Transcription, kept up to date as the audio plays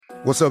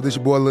What's up, this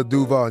your boy Lil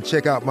Duval, and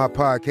check out my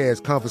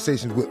podcast,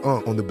 Conversations with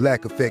Unc, on the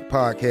Black Effect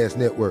Podcast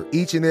Network.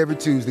 Each and every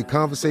Tuesday,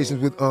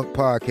 Conversations with Unc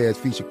podcast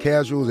feature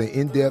casuals and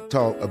in-depth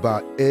talk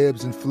about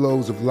ebbs and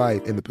flows of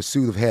life and the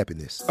pursuit of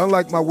happiness.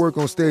 Unlike my work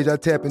on stage, I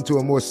tap into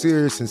a more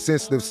serious and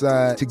sensitive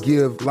side to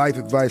give life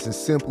advice and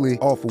simply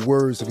offer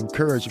words of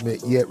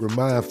encouragement, yet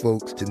remind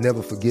folks to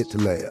never forget to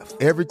laugh.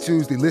 Every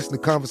Tuesday, listen to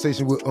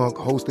Conversations with Unc,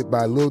 hosted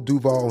by Lil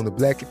Duval on the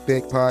Black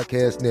Effect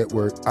Podcast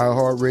Network,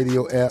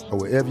 iHeartRadio app, or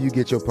wherever you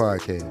get your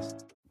podcasts.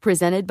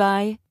 Presented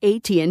by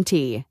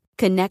AT&T.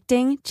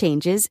 Connecting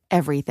changes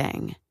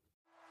everything.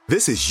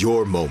 This is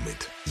your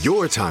moment,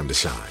 your time to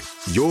shine,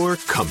 your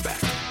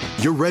comeback.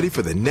 You're ready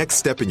for the next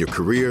step in your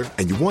career,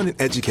 and you want an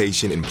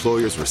education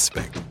employers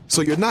respect.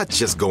 So you're not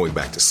just going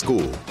back to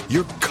school,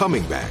 you're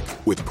coming back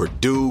with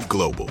Purdue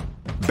Global.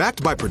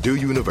 Backed by Purdue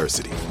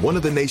University, one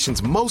of the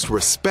nation's most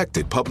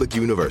respected public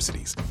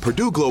universities,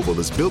 Purdue Global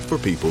is built for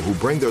people who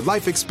bring their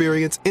life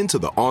experience into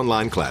the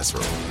online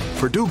classroom.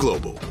 Purdue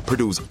Global,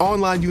 Purdue's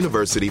online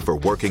university for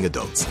working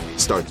adults.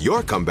 Start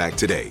your comeback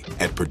today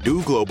at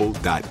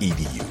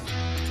purdueglobal.edu.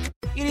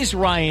 It is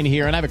Ryan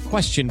here, and I have a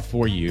question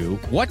for you.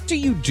 What do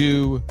you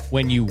do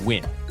when you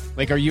win?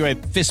 Like, are you a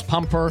fist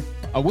pumper,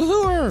 a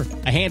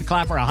woohooer, a hand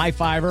clapper, a high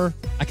fiver?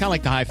 I kind of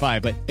like the high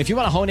five, but if you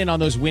want to hone in on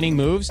those winning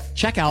moves,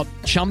 check out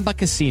Chumba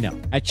Casino.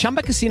 At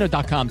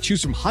ChumbaCasino.com,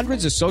 choose from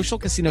hundreds of social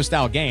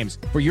casino-style games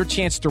for your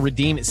chance to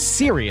redeem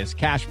serious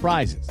cash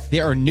prizes.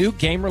 There are new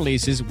game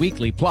releases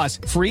weekly, plus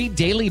free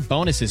daily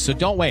bonuses. So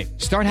don't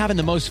wait. Start having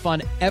the most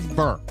fun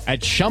ever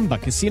at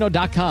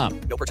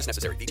ChumbaCasino.com. No purchase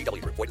necessary.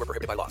 VGW. Void where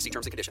prohibited by law. See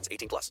terms and conditions.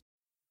 18 plus.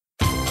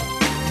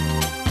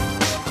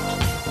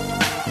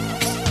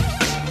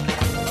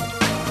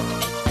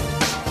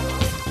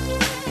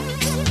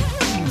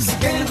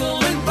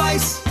 Scandal and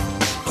vice,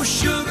 or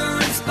sugar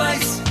and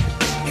spice.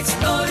 It's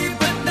naughty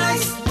but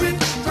nice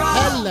with Rob.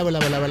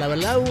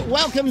 Hello.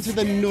 Welcome to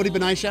the Naughty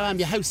But Nice Show. I'm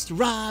your host,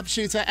 Rob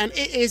Shooter, and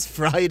it is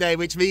Friday,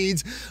 which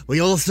means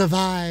we all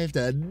survived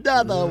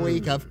another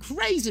week of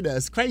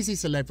craziness, crazy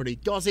celebrity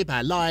gossip,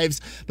 our lives.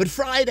 But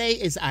Friday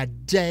is our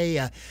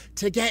day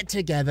to get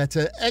together,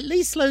 to at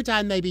least slow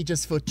down maybe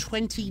just for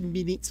 20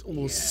 minutes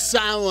or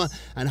so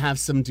and have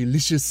some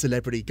delicious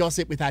celebrity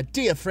gossip with our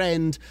dear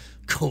friend,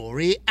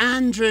 Corey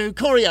Andrew.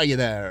 Corey, are you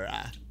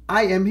there?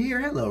 I am here.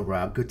 Hello,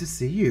 Rob. Good to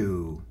see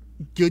you.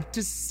 Good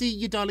to see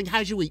you, darling.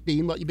 How's your week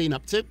been? What you been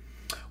up to?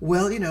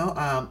 Well,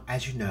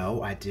 as you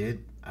know, I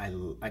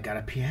got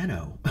a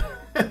piano.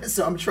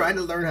 So I'm trying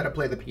to learn how to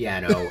play the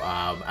piano.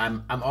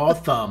 I'm all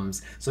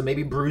thumbs, so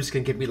maybe Bruce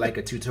can give me like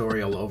a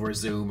tutorial over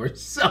Zoom or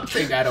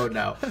something. I don't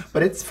know.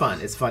 But it's fun.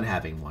 It's fun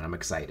having one. I'm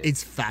excited.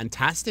 It's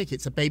fantastic.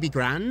 It's a baby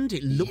grand.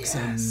 It looks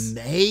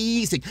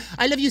amazing.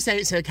 I love you say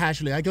it so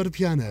casually. I got a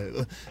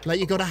piano. Like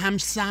you got a ham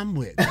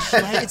sandwich.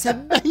 Like it's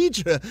a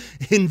major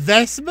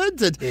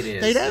investment. And it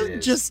is. They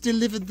don't just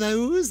deliver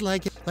those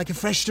like a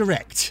fresh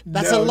direct.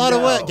 That's a lot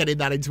of work getting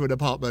that into an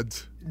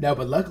apartment. No,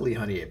 but luckily,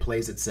 honey, it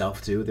plays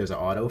itself, too. There's an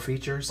auto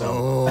feature,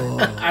 so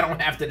I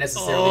don't have to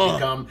necessarily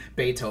become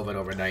Beethoven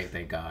overnight,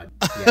 thank God.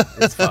 Yeah,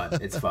 it's fun.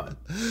 It's fun.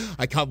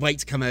 I can't wait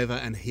to come over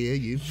and hear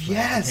you play.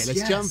 Yes, okay,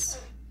 let's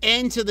jump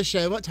into the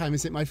show. What time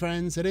is it, my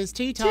friends? It is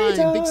tea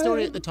time. Big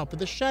story at the top of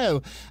the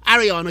show.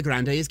 Ariana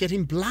Grande is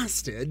getting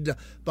blasted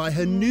by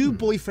her new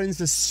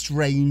boyfriend's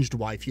estranged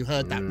wife. You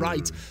heard that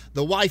right.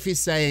 The wife is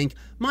saying,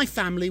 my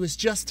family was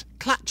just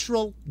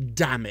collateral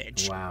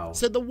damage. Wow.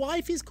 So the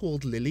wife is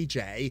called Lily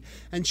J,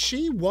 and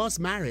she was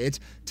married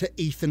to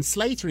Ethan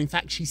Slater. In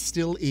fact, she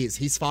still is.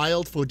 He's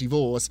filed for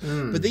divorce.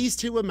 But these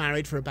two were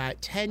married for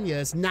about 10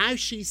 years. Now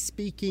she's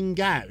speaking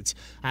out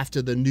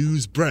after the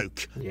news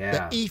broke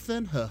that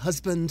Ethan, her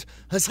husband,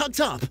 has hooked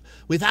up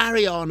with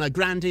Ariana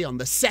Grande on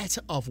the set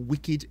of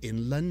Wicked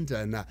in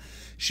London.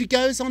 She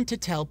goes on to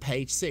tell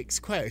Page Six,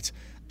 quote,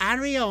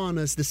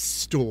 Ariana's the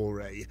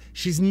story.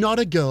 She's not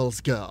a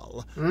girl's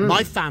girl.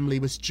 My family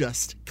was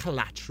just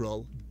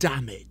collateral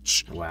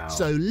damage. Wow.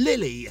 So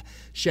Lily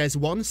shares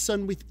one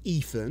son with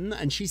Ethan,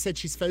 and she said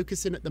she's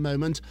focusing at the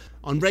moment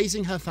on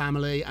raising her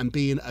family and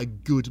being a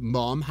good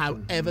mom.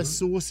 However,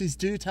 sources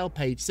do tell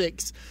Page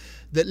Six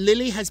that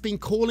Lily has been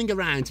calling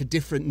around to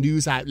different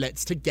news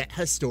outlets to get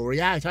her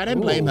story out. I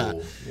don't blame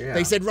her. Yeah.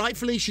 They said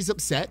rightfully she's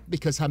upset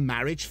because her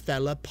marriage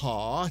fell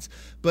apart,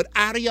 but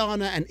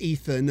Ariana and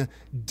Ethan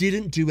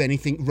didn't do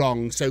anything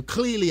wrong. So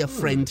clearly a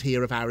friend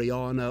here of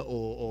Ariana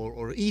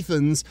or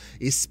Ethan's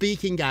is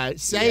speaking out,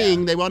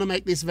 saying they want to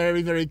make this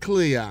very, very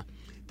clear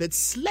that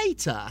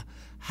Slater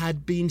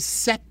had been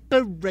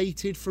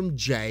separated from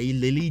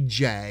Lily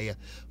J,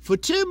 for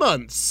 2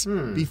 months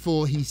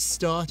before he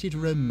started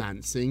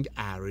romancing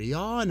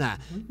Ariana.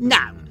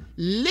 Now,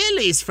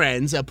 Lily's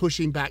friends are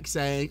pushing back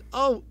saying,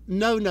 oh,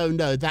 no,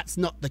 that's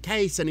not the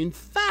case. And in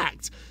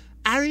fact,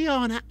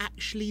 Ariana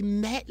actually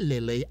met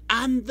Lily,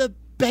 and the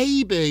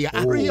baby.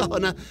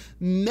 Ariana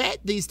met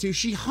these two.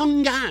 She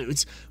hung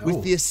out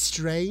with the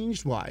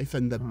estranged wife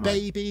and the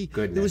baby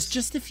who was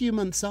just a few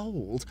months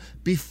old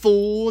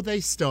before they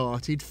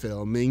started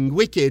filming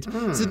Wicked.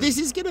 So this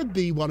is going to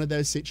be one of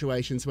those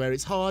situations where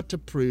it's hard to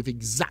prove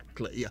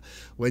exactly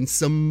when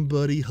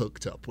somebody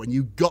hooked up, when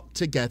you got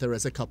together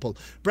as a couple.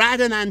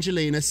 Brad and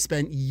Angelina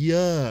spent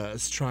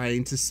years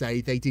trying to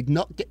say they did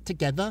not get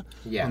together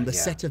on the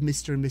set of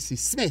Mr. and Mrs.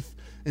 Smith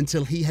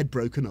until he had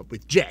broken up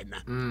with Jen.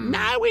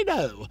 Now we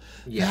know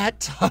that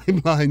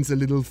timeline's a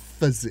little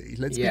fuzzy.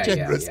 Let's be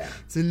generous.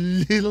 It's a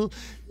little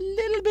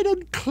bit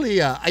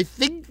unclear. I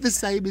think the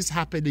same is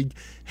happening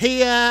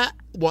here.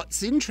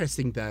 What's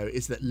interesting, though,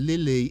 is that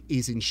Lily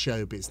is in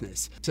show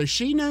business. So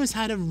she knows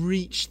how to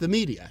reach the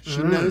media.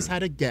 She knows how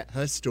to get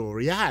her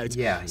story out.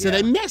 So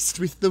they messed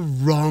with the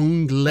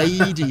wrong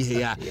lady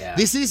here.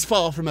 This is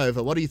far from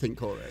over. What do you think,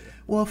 Corey?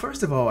 Well,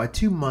 first of all, a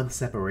 2-month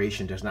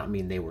separation does not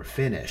mean they were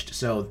finished.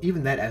 So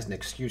even that as an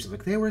excuse,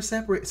 like they were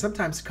separate.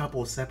 Sometimes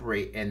couples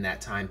separate in that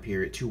time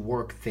period to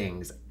work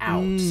things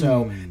out.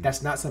 So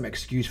that's not some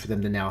excuse for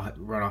them to now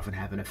run off and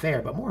have an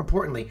affair. But more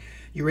importantly,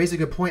 you raise a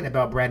good point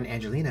about Brad and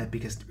Angelina,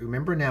 because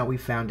remember now we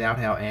found out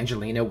how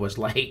Angelina was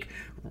like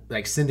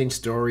sending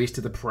stories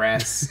to the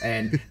press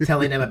and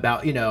telling them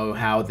about,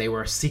 how they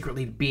were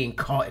secretly being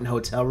caught in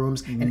hotel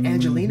rooms. And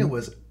Angelina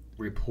was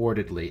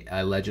reportedly,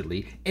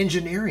 allegedly,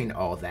 engineering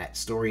all that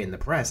story in the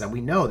press. And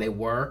we know they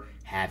were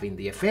having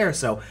the affair.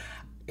 So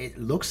it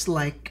looks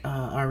like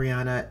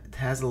Ariana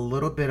has a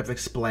little bit of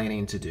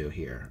explaining to do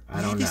here.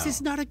 I don't know. This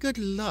is not a good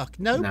look.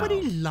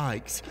 Nobody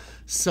likes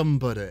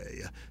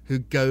somebody who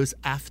goes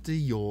after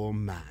your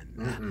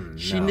man.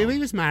 She knew he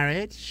was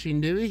married. She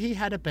knew he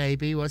had a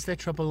baby. Was there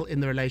trouble in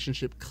the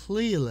relationship?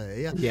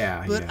 Clearly.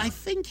 But I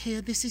think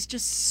here this is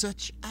just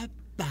such a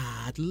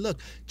bad look.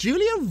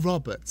 Julia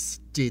Roberts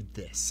did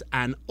this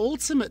and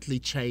ultimately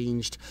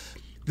changed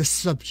the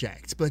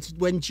subject. But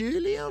when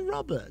Julia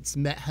Roberts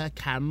met her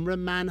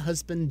cameraman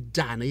husband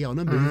Danny on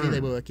a movie they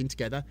were working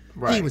together,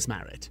 he was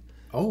married.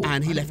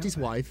 And he left his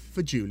wife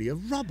for Julia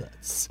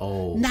Roberts.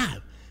 Now,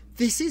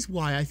 this is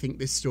why I think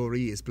this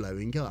story is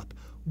blowing up.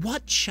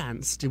 What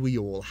chance do we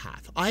all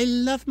have? I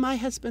love my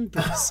husband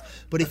Bruce,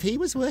 but if he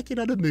was working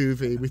on a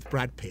movie with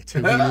Brad Pitt, who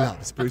he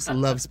loves, Bruce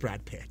loves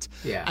Brad Pitt,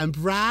 and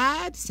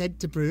Brad said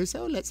to Bruce,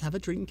 let's have a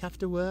drink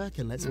after work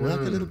and let's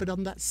work a little bit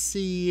on that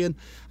scene,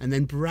 and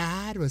then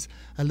Brad was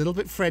a little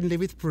bit friendly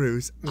with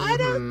Bruce, I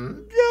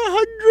don't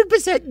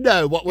 100%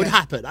 know what would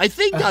happen. I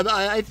think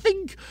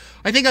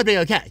I'd be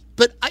okay,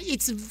 but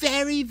it's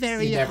very,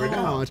 very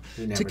hard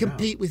to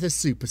compete with a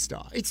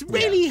superstar. It's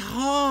really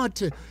hard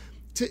to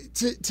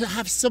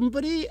have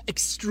somebody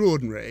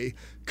extraordinary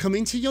come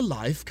into your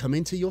life, come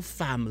into your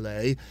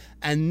family,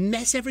 and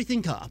mess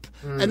everything up.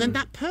 And then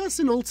that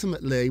person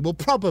ultimately will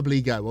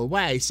probably go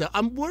away. So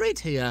I'm worried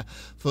here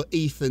for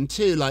Ethan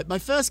too. Like, my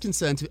first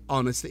concern, to be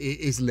honest,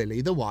 is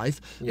Lily, the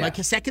wife. My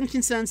second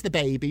concern's the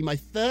baby. My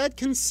third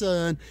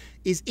concern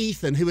is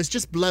Ethan, who has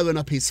just blown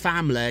up his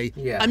family.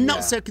 I'm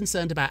not so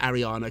concerned about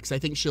Ariana, because I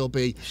think she'll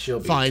be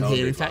fine totally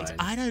here. In fact,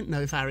 I don't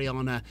know if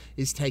Ariana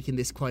is taking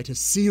this quite as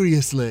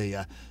seriously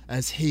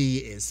as he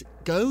is.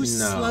 Go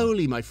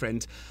slowly, my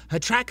friend. Her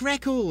track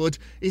record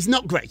is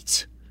not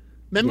great.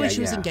 Remember when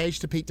she was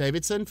engaged to Pete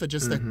Davidson for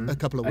just a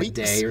couple of weeks?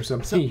 A day or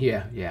something?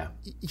 Yeah,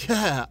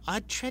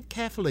 I'd tread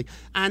carefully.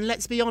 And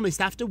let's be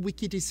honest, after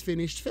Wicked is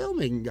finished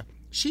filming,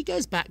 she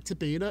goes back to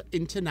being an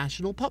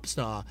international pop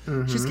star.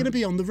 She's going to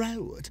be on the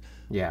road.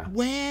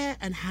 Where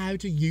and how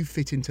do you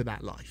fit into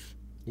that life?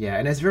 Yeah,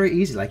 and it's very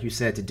easy, like you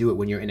said, to do it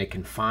when you're in a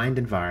confined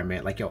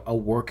environment, like a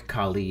work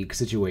colleague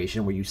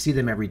situation where you see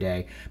them every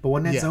day. But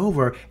when that's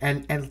over,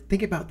 and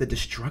think about the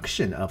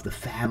destruction of the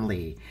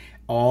family,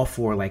 all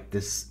for like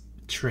this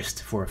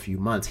tryst for a few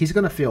months. He's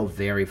going to feel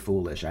very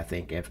foolish, I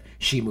think, if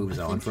she moves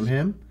on from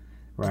him.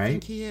 Right? I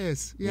think he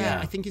is.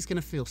 I think he's going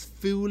to feel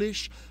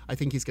foolish. I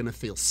think he's going to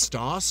feel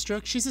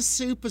starstruck. She's a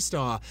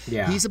superstar.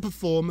 He's a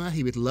performer.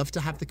 He would love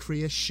to have the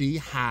career she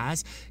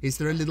has. Is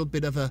there a little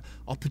bit of a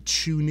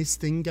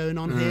opportunist thing going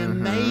on here?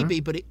 Maybe,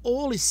 but it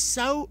all is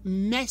so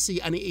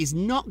messy and it is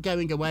not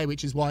going away,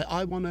 which is why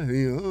I want to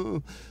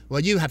hear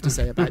what you have to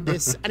say about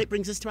this. And it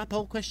brings us to our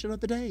poll question of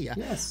the day.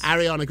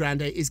 Ariana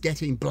Grande is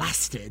getting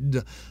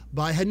blasted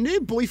by her new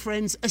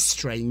boyfriend's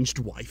estranged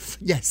wife.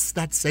 Yes,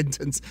 that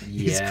sentence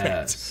is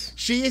correct.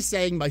 She is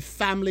saying my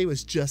family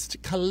was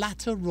just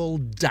collateral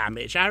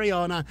damage.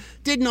 Ariana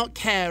did not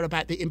care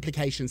about the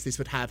implications this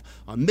would have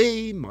on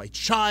me, my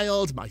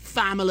child, my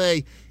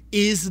family.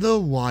 Is the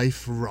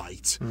wife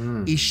right?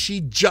 Is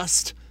she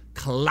just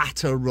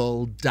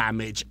collateral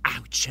damage?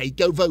 Ouch. Hey,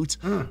 go vote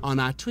on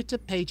our Twitter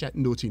page at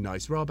Naughty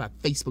Nice Rob. Our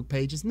Facebook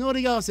page is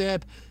Naughty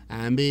Gossip.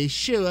 And be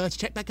sure to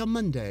check back on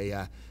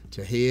Monday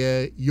to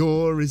hear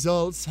your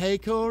results. Hey,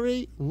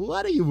 Corey,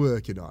 what are you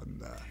working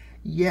on?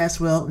 Yes,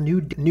 well,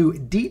 new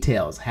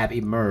details have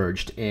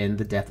emerged in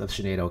the death of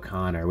Sinead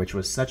O'Connor, which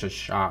was such a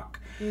shock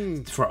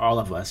for all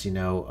of us,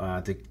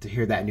 to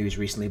hear that news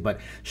recently. But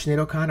Sinead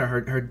O'Connor,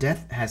 her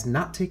death has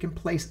not taken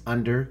place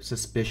under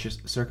suspicious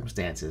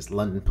circumstances.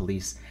 London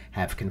police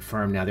have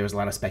confirmed. Now, there was a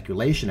lot of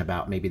speculation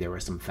about maybe there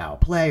was some foul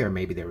play or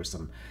maybe there was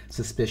some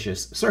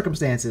suspicious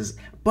circumstances,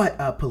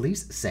 but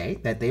police say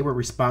that they were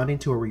responding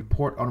to a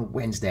report on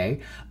Wednesday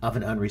of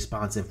an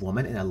unresponsive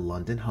woman in a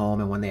London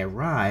home, and when they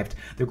arrived,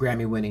 the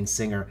Grammy-winning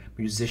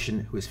singer-musician,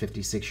 who is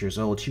 56 years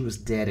old, she was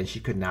dead and she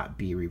could not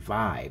be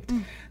revived.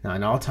 Now,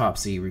 an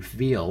autopsy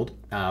revealed,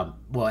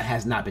 it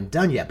has not been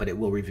done yet, but it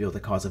will reveal the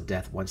cause of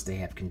death once they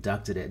have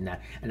conducted it,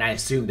 and I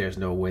assume there's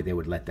no way they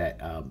would let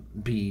that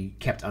be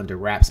kept under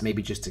wraps,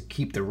 maybe just to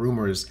keep the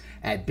rumors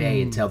at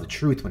bay and tell the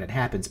truth when it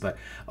happens. But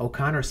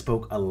O'Connor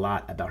spoke a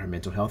lot about her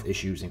mental health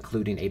issues,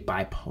 including a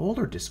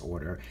bipolar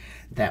disorder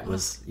that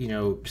was,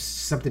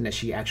 something that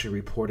she actually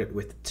reported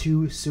with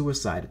 2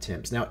 suicide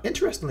attempts. Now,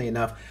 interestingly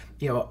enough,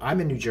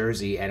 I'm in New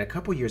Jersey, and a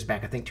couple years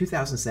back, I think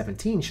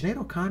 2017, Sinead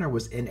O'Connor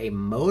was in a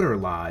motor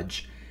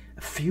lodge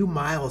a few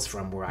miles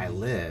from where I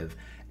live,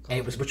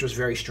 which was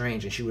very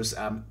strange. And she was,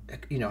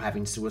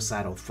 having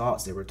suicidal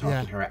thoughts. They were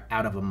talking her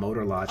out of a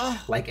motor lodge,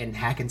 like in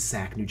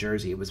Hackensack, New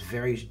Jersey. It was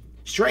very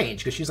strange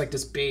because she's like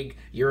this big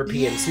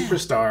European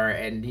superstar,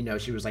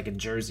 and she was like in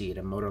Jersey at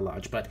a motor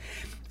lodge. But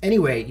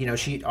anyway,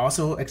 she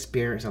also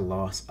experienced a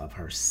loss of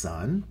her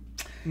son.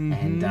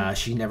 And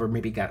she never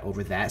maybe got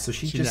over that. So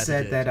she just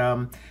said that,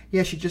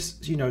 this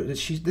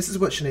is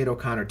what Sinead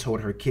O'Connor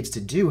told her kids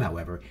to do,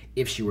 however,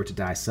 if she were to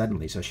die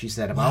suddenly. So she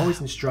said, I've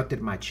always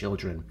instructed my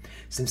children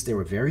since they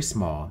were very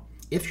small,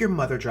 if your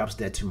mother drops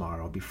dead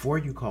tomorrow, before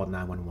you call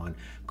 911,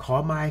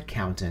 call my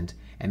accountant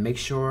and make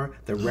sure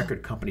the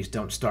record companies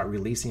don't start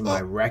releasing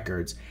my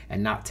records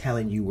and not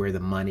telling you where the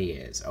money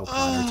is,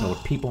 O'Connor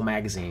told People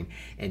magazine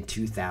in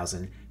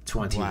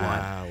 2021.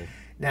 Wow.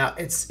 Now,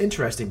 it's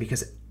interesting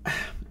because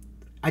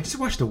I just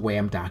watched the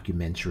Wham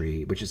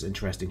documentary, which is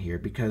interesting here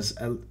because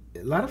a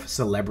lot of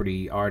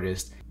celebrity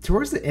artists,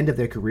 towards the end of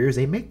their careers,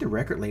 they make the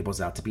record labels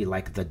out to be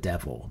like the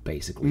devil,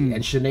 basically.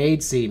 And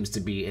Sinead seems to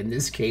be, in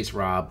this case,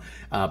 Rob,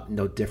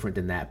 no different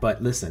than that.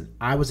 But listen,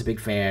 I was a big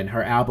fan.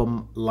 Her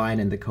album,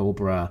 Lion and the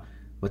Cobra,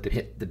 with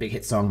the big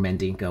hit song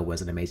Mandinka,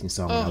 was an amazing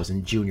song when I was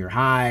in junior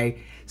high.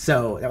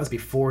 So that was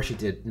before she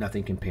did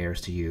Nothing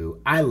Compares to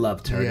You. I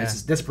loved her. Yeah.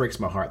 This breaks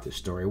my heart, this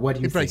story. What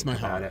do you think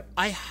about it?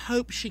 I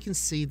hope she can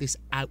see this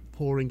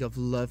outpouring of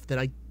love that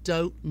I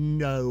don't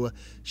know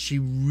she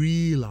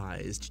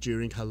realised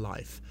during her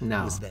life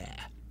was there.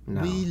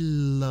 No. We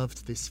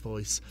loved this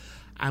voice.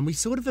 And we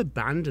sort of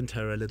abandoned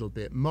her a little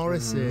bit.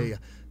 Morrissey,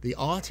 the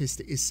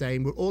artist, is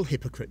saying we're all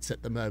hypocrites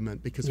at the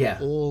moment because we're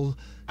all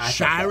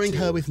showering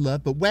her with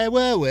love. But where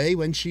were we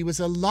when she was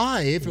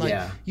alive?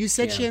 You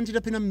said she ended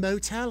up in a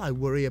motel. I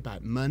worry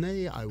about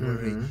money. I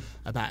worry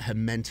about her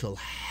mental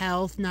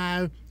health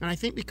now. And I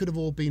think we could have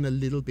all been a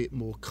little bit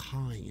more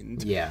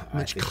kind.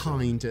 Much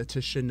kinder to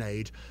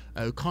Sinead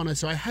O'Connor.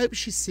 So I hope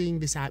she's seeing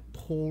this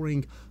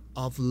outpouring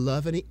of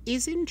love. And it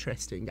is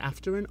interesting,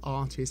 after an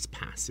artist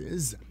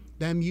passes,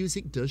 their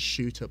music does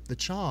shoot up the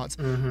charts.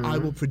 I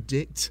will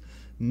predict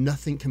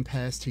Nothing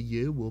Compares to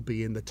You will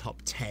be in the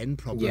top 10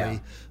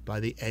 probably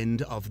by the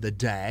end of the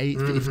day,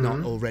 if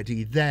not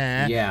already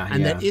there.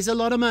 There is a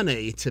lot of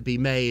money to be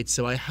made,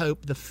 so I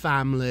hope the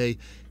family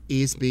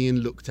is being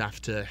looked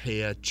after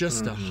here.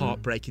 Just a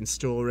heartbreaking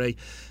story.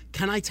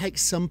 Can I take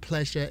some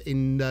pleasure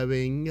in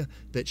knowing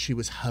that she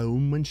was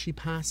home when she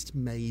passed?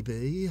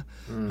 Maybe.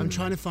 I'm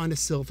trying to find a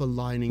silver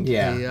lining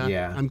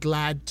here. I'm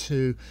glad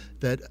too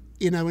that,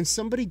 when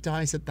somebody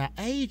dies at that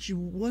age, you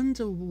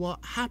wonder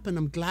what happened.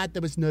 I'm glad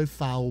there was no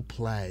foul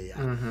play.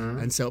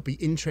 And so it'll be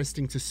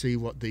interesting to see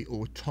what the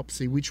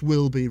autopsy, which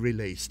will be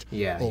released,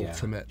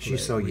 ultimately.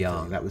 She's so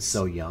young. That was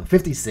so young.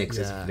 56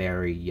 is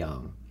very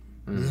young.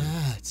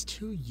 Yeah, it's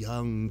too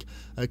young.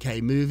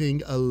 Okay,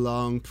 moving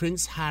along.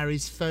 Prince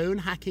Harry's phone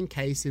hacking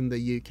case in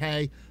the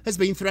UK has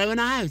been thrown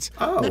out.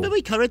 Remember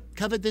we covered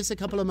this a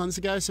couple of months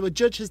ago? So a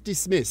judge has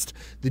dismissed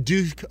the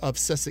Duke of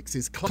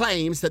Sussex's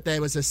claims that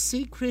there was a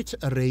secret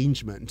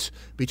arrangement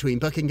between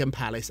Buckingham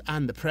Palace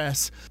and the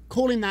press,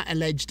 calling that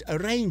alleged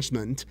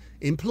arrangement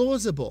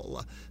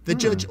implausible. The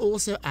judge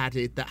also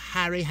added that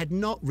Harry had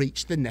not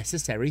reached the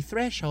necessary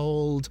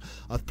threshold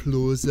of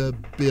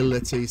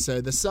plausibility.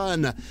 So the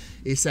Sun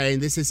is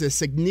saying this is a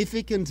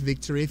significant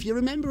victory. If you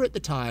remember at the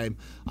time,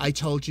 I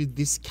told you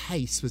this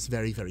case was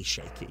very, very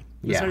shaky.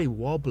 It was very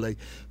wobbly.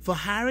 For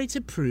Harry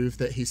to prove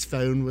that his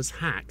phone was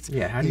hacked,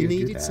 he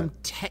needed some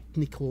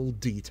technical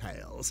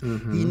details.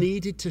 He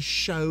needed to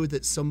show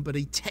that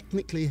somebody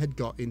technically had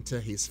got into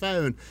his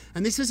phone.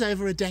 And this was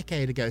over a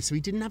decade ago, so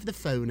he didn't have the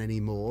phone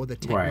anymore. The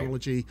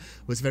technology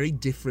was very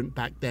different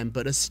back then.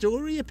 But a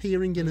story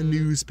appearing in a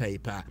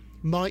newspaper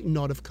might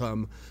not have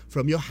come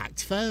from your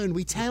hacked phone.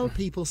 We tell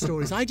people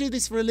stories. I do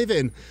this for a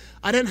living.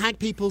 I don't hack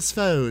people's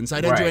phones. I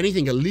don't do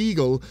anything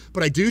illegal,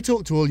 but I do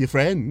talk to all your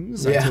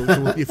friends. I talk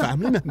to all your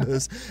family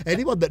members.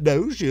 Anyone that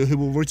knows you who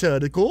will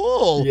return a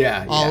call,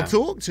 I'll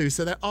talk to.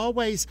 So there are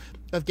ways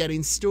of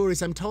getting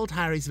stories. I'm told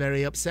Harry's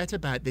very upset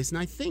about this, and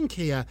I think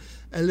here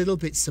a little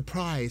bit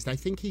surprised. I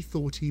think he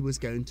thought he was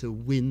going to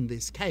win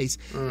this case.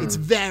 It's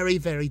very,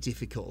 very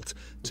difficult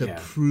to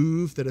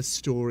prove that a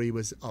story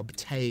was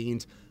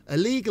obtained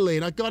illegally.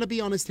 And I've got to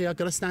be honest here, I've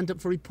got to stand up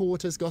for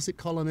reporters, gossip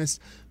columnists.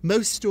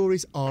 Most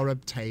stories are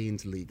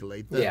obtained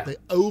legally. The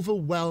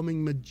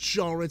overwhelming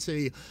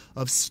majority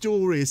of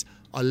stories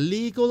are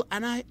legal,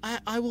 and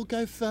I will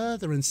go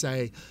further and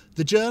say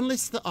the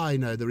journalists that I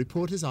know, the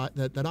reporters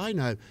that I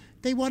know,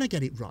 they want to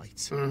get it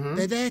right.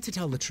 They're there to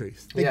tell the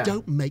truth. They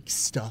don't make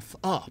stuff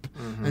up.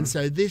 And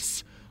so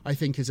this, I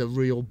think, is a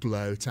real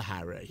blow to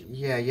Harry.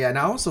 Yeah, and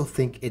I also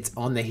think it's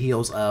on the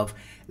heels of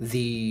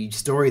the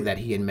story that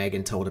he and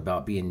Meghan told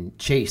about being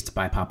chased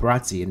by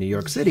paparazzi in New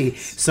York City.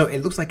 So it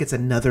looks like it's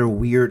another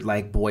weird,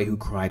 like, boy who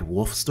cried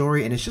wolf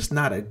story, and it's just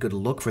not a good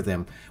look for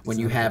them when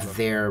you have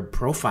their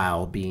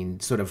profile being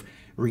sort of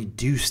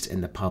reduced in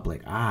the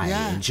public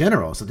eye in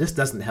general. So this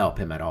doesn't help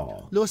him at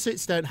all.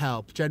 Lawsuits don't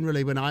help.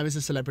 Generally, when I was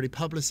a celebrity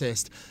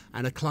publicist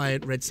and a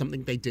client read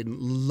something they didn't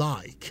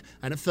like,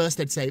 and at first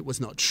they'd say it was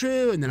not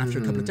true, and then after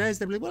a couple of days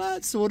they'd be like, well,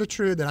 that's sort of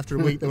true. And then after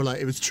a week they were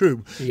like, it was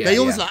true. They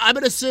always like, I'm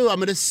going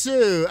to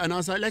sue. And I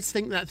was like, let's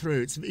think that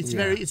through.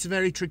 It's a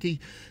very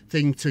tricky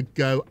thing to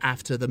go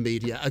after the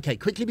media. Okay,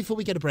 quickly before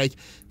we get a break,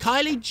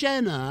 Kylie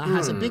Jenner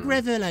has a big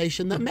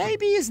revelation that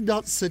maybe is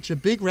not such a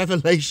big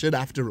revelation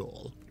after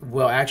all.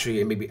 Well,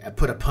 actually, maybe I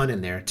put a pun in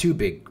there. Two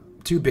big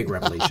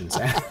revelations,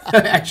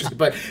 actually.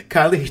 But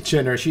Kylie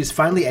Jenner, she's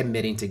finally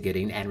admitting to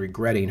getting and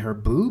regretting her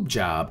boob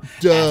job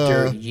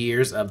after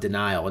years of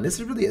denial. And this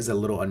really is a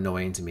little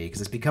annoying to me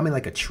because it's becoming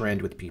like a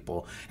trend with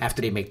people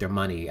after they make their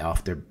money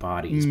off their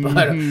bodies.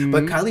 But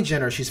Kylie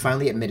Jenner, she's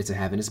finally admitted to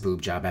having this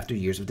boob job after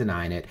years of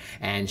denying it.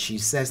 And she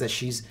says that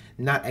she's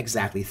not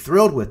exactly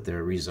thrilled with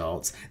the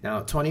results.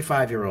 Now,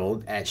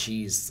 25-year-old,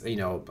 she's,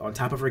 on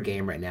top of her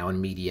game right now in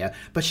media.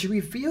 But she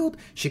revealed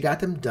she got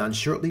them done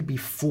shortly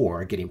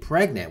before getting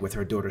pregnant with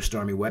her daughter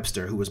Stormy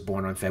Webster, who was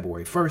born on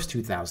February 1st,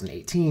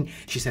 2018.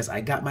 She says, I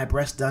got my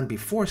breasts done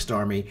before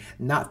Stormy,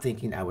 not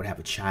thinking I would have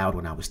a child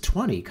when I was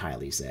 20,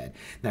 Kylie said.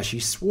 Now, she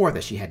swore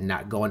that she had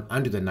not gone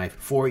under the knife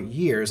for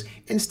years,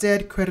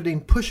 instead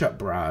crediting push-up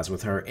bras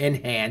with her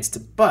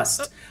enhanced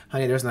bust.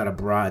 Honey, there's not a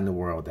bra in the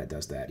world that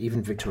does that,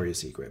 even Victoria's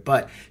Secret.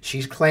 But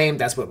she's claimed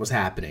that's what was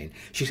happening.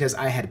 She says,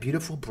 I had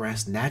beautiful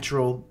breasts,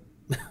 natural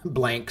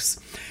blanks,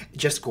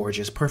 just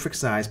gorgeous, perfect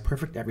size,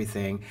 perfect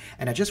everything,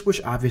 and I just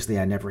wish obviously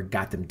I never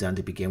got them done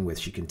to begin with,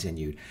 she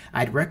continued.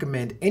 I'd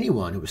recommend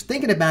anyone who was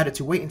thinking about it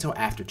to wait until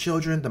after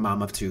children. The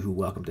mom of two who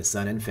welcomed a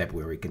son in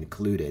February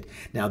concluded.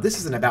 Now, this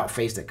is an about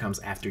face that comes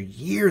after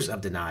years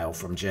of denial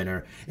from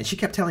Jenner, and she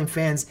kept telling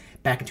fans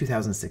back in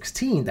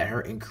 2016 that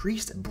her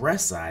increased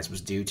breast size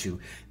was due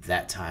to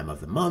that time of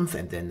the month,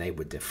 and then they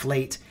would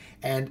deflate.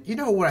 And you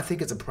know what I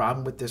think is a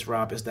problem with this,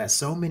 Rob, is that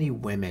so many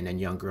women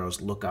and young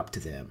girls look up to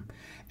them.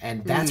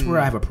 And that's where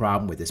I have a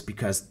problem with this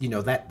because,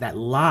 that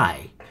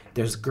lie,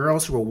 there's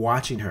girls who are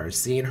watching her,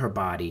 seeing her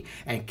body,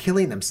 and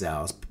killing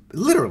themselves,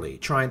 literally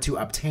trying to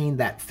obtain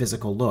that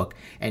physical look.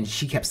 And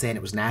she kept saying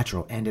it was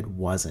natural, and it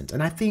wasn't.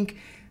 And I think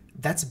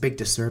that's a big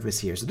disservice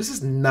here. So this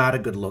is not a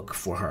good look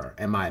for her,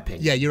 in my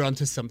opinion. Yeah, you're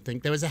onto something.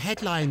 There was a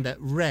headline that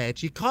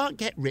read, you can't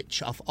get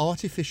rich off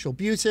artificial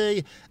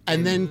beauty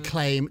and then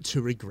claim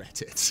to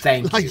regret it.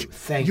 Thank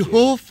you.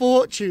 Your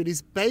fortune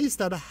is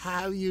based on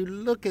how you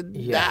look, and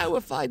now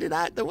we're finding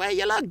out the way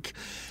you look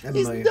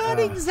is not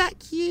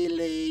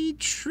exactly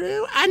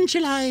true. And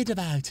you lied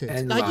about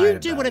it. You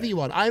do whatever you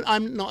want.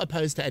 I'm not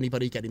opposed to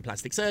anybody getting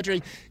plastic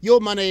surgery.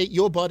 Your money,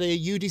 your body,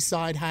 you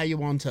decide how you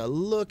want to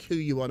look, who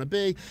you want to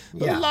be.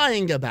 But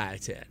lying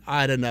about it,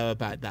 I don't know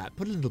about that.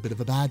 Put a little bit of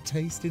a bad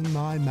taste in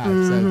my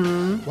mouth.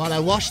 So while I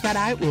wash that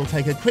out, we'll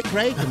take a quick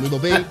break and we will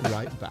be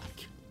right back.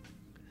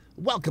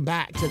 Welcome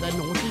back to the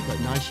Naughty But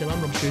Nice Show.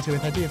 I'm Rob Shooter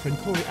with our dear friend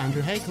Corey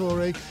Andrew. Hey,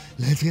 Corey.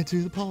 Let's get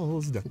to the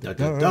polls.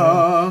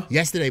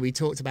 Yesterday we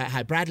talked about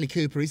how Bradley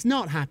Cooper is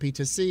not happy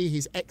to see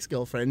his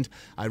ex-girlfriend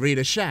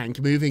Irina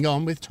Shank moving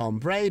on with Tom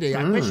Brady.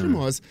 Our question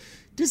was,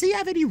 does he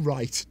have any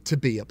right to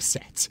be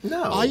upset?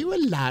 No. Are you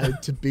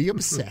allowed to be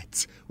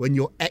upset when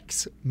your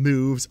ex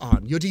moves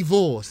on? You're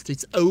divorced.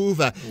 It's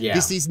over. Yeah.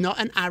 This is not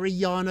an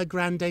Ariana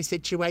Grande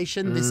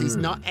situation. This is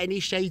not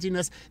any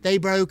shadiness. They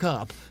broke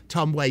up.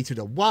 Tom waited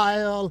a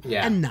while,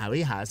 and now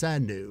he has a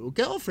new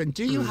girlfriend.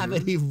 Do you have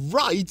any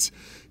right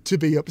to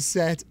be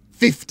upset?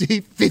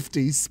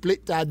 50-50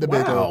 split down the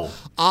middle.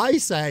 I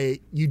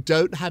say you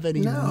don't have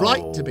any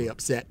right to be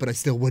upset, but I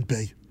still would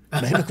be.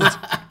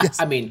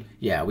 Yes. I mean,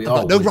 we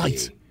all no would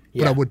right, be.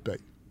 But I would be.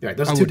 Right,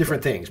 those are two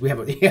different things. We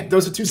have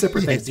those are two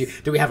separate things.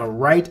 Do we have a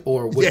right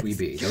or would we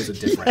be? Those are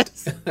different.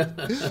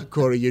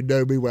 Corey, you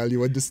know me well.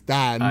 You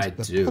understand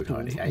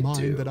the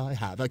mind that I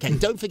have. Okay,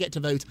 don't forget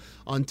to vote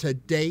on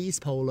today's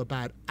poll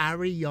about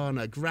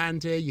Ariana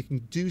Grande. You can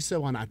do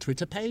so on our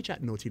Twitter page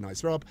at Naughty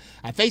Nice Rob.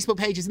 Our Facebook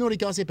page is Naughty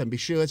Gossip, and be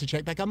sure to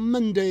check back on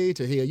Monday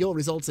to hear your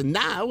results. And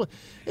now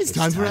it's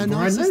time for our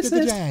nicest of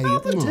the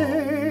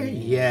day.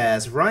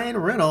 Yes, Ryan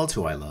Reynolds,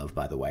 who I love,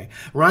 by the way.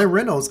 Ryan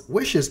Reynolds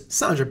wishes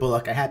Sandra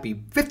Bullock a happy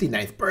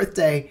 59th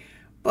birthday,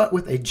 but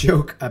with a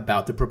joke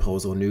about the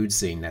proposal nude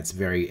scene that's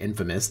very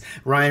infamous.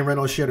 Ryan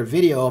Reynolds shared a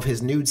video of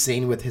his nude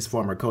scene with his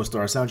former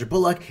co-star Sandra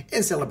Bullock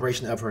in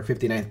celebration of her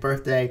 59th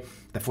birthday.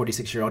 The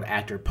 46-year-old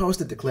actor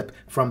posted the clip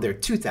from their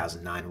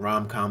 2009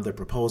 rom-com, The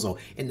Proposal.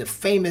 In the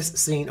famous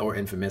scene, or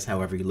infamous,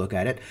 however you look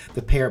at it,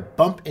 the pair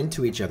bump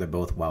into each other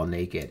both while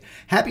naked.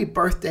 Happy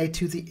birthday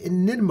to the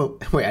inimitable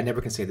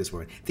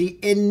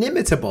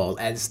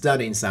and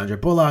stunning Sandra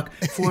Bullock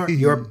for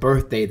your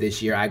birthday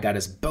this year. I got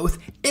us both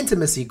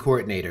intimacy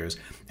coordinators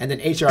and an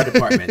HR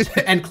department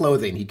and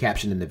clothing, he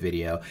captioned in the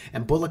video.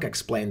 And Bullock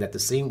explained that the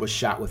scene was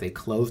shot with a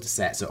closed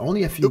set, so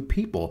only a few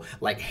people,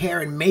 like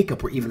hair and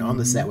makeup, were even on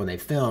the set when they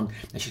filmed.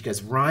 And she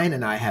goes, Ryan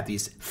and I have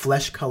these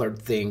flesh-colored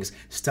things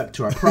stuck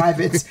to our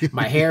privates.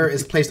 My hair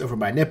is placed over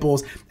my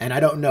nipples, and I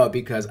don't know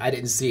because I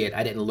didn't see it.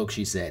 I didn't look,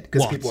 she said.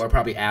 Because people are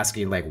probably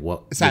asking, like,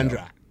 what?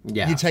 Sandra.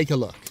 Yeah. You take a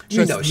look.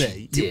 Trust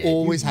me. You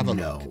always have a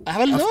look.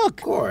 Have a look.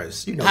 Of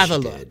course. Have a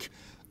look.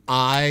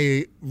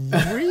 I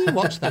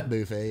rewatched that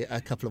movie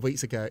a couple of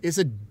weeks ago. It's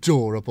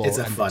adorable. It's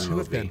a fun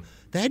movie.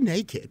 They're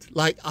naked.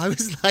 Like, I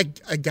was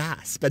like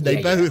aghast. And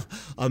they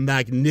both are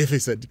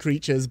magnificent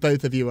creatures.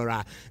 Both of you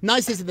are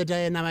nicest of the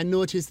day, and now our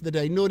naughtiest of the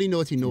day. Naughty,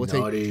 naughty,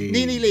 naughty.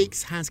 Nene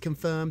Leakes has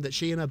confirmed that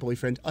she and her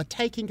boyfriend are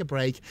taking a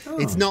break.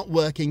 It's not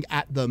working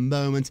at the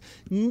moment.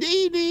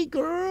 Nene,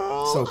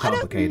 girl. So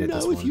complicated, I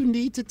don't know if you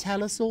need to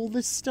tell us all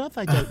this stuff.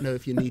 I don't know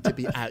if you need to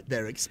be out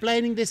there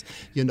explaining this.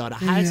 You're not a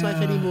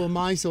housewife anymore.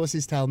 My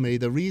sources tell me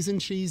the reason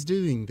she's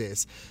doing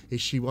this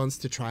is she wants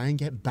to try and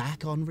get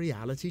back on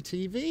reality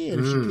TV.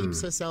 And she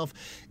keeps herself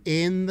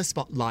in the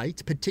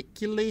spotlight,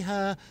 particularly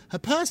her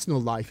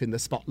personal life in the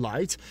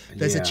spotlight.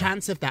 There's a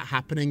chance of that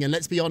happening. And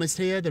let's be honest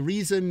here, the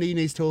reason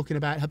Nene's talking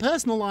about her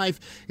personal life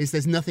is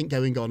there's nothing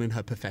going on in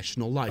her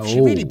professional life. She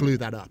really blew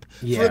that up.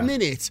 For a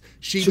minute,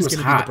 she was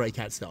going to be the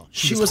breakout star.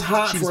 She was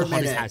hot for a minute. She was the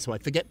hottest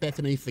housewife. Forget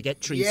Bethany, forget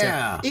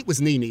Teresa. It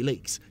was Nene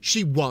Leakes.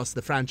 She was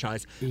the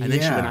franchise. And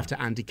then she went after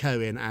Andy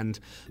Cohen. And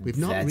we've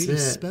not really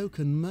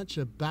spoken much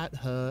about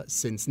her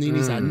since.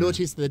 Nene's our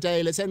naughtiest of the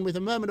day. Let's end with a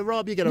moment of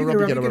Rob. You get a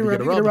Rob, you get a Rob, you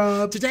get a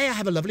Rob. Today I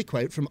have a lovely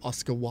quote from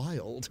Oscar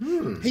Wilde.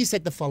 He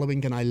said the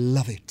following, and I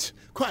love it.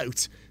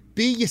 Quote,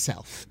 "Be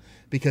yourself,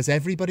 because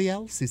everybody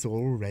else is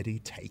already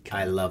taken."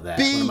 I love that.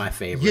 Be one of my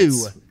favorites.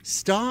 You.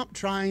 Stop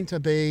trying to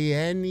be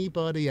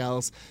anybody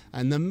else.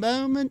 And the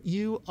moment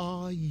you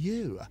are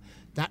you,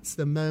 that's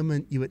the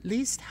moment you at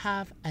least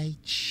have a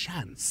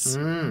chance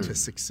to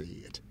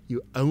succeed.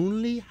 You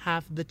only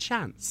have the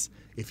chance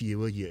if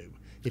you are you.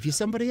 If you're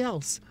somebody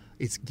else,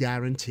 it's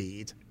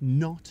guaranteed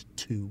not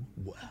to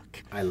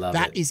work. I love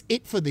That is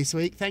it for this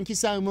week. Thank you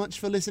so much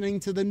for listening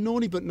to the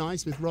Naughty But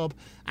Nice with Rob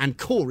and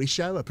Corey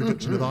show, a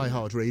production of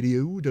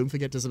iHeartRadio. Don't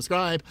forget to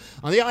subscribe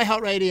on the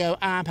iHeartRadio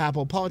app,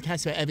 Apple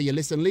Podcasts, wherever you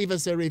listen. Leave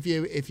us a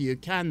review if you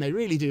can. They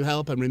really do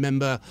help. And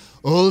remember,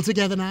 all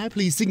together now,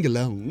 please sing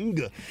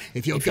along.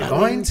 If you're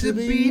going to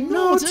be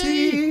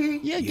naughty,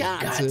 you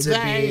got to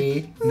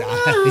be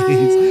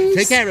nice.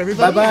 Take care,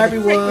 everybody. Bye-bye,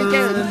 everyone.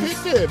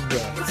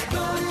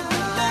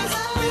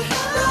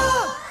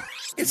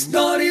 It's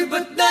Naughty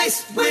But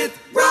Nice with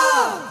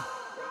Rob.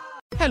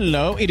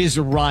 Hello, it is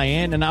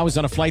Ryan, and I was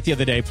on a flight the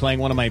other day playing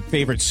one of my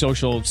favorite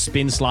social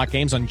spin slot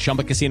games on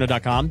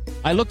ChumbaCasino.com.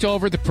 I looked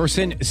over at the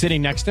person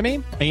sitting next to me,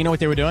 and you know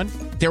what they were doing?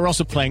 They were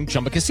also playing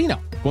Chumba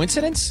Casino.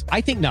 Coincidence? I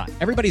think not.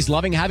 Everybody's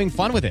loving having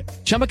fun with it.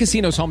 Chumba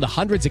Casino is home to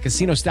hundreds of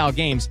casino-style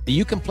games that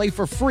you can play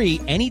for free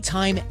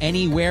anytime,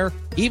 anywhere,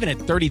 even at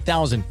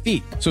 30,000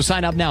 feet. So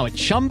sign up now at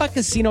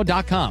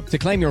ChumbaCasino.com to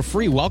claim your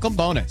free welcome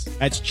bonus.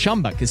 That's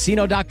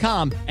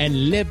ChumbaCasino.com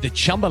and live the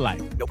Chumba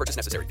life. No purchase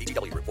necessary.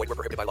 VGW. Void where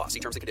prohibited by law. See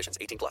terms and conditions.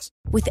 18+.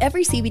 With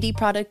every CBD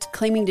product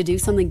claiming to do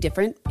something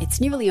different,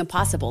 it's nearly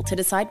impossible to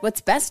decide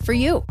what's best for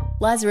you.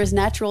 Lazarus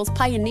Naturals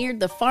pioneered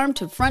the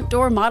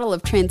farm-to-front-door model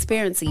of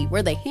transparency,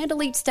 where they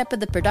handle each step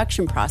of the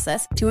production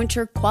process to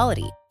ensure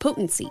quality,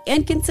 potency,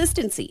 and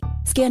consistency.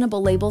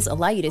 Scannable labels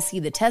allow you to see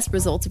the test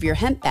results of your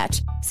hemp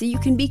batch, so you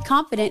can be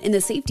confident in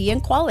the safety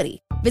and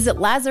quality. Visit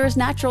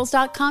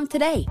LazarusNaturals.com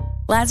today.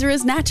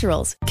 Lazarus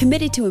Naturals,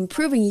 committed to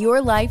improving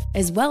your life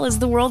as well as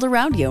the world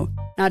around you.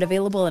 Not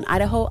available in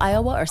Idaho,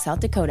 Iowa, or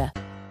South Dakota.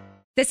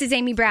 This is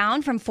Amy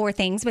Brown from 4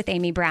 Things with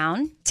Amy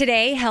Brown.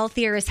 Today,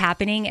 healthier is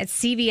happening at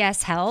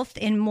CVS Health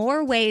in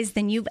more ways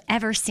than you've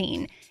ever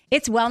seen.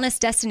 It's wellness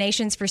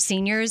destinations for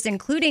seniors,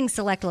 including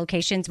select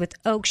locations with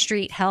Oak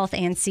Street Health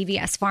and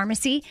CVS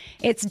Pharmacy.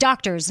 It's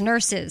doctors,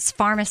 nurses,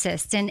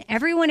 pharmacists, and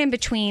everyone in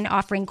between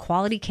offering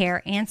quality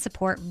care and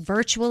support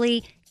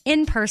virtually,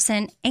 in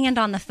person, and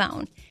on the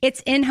phone.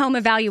 It's in-home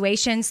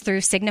evaluations through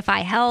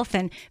Signify Health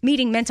and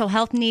meeting mental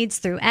health needs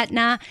through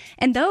Aetna.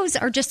 And those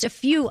are just a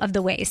few of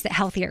the ways that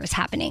healthier is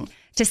happening.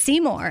 To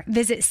see more,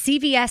 visit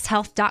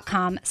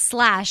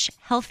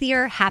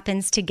cvshealth.com/healthier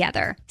happens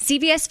together.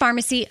 CVS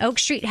Pharmacy, Oak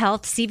Street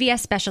Health,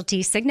 CVS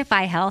Specialty,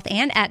 Signify Health,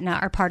 and Aetna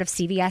are part of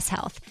CVS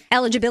Health.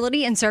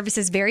 Eligibility and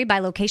services vary by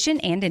location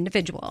and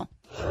individual.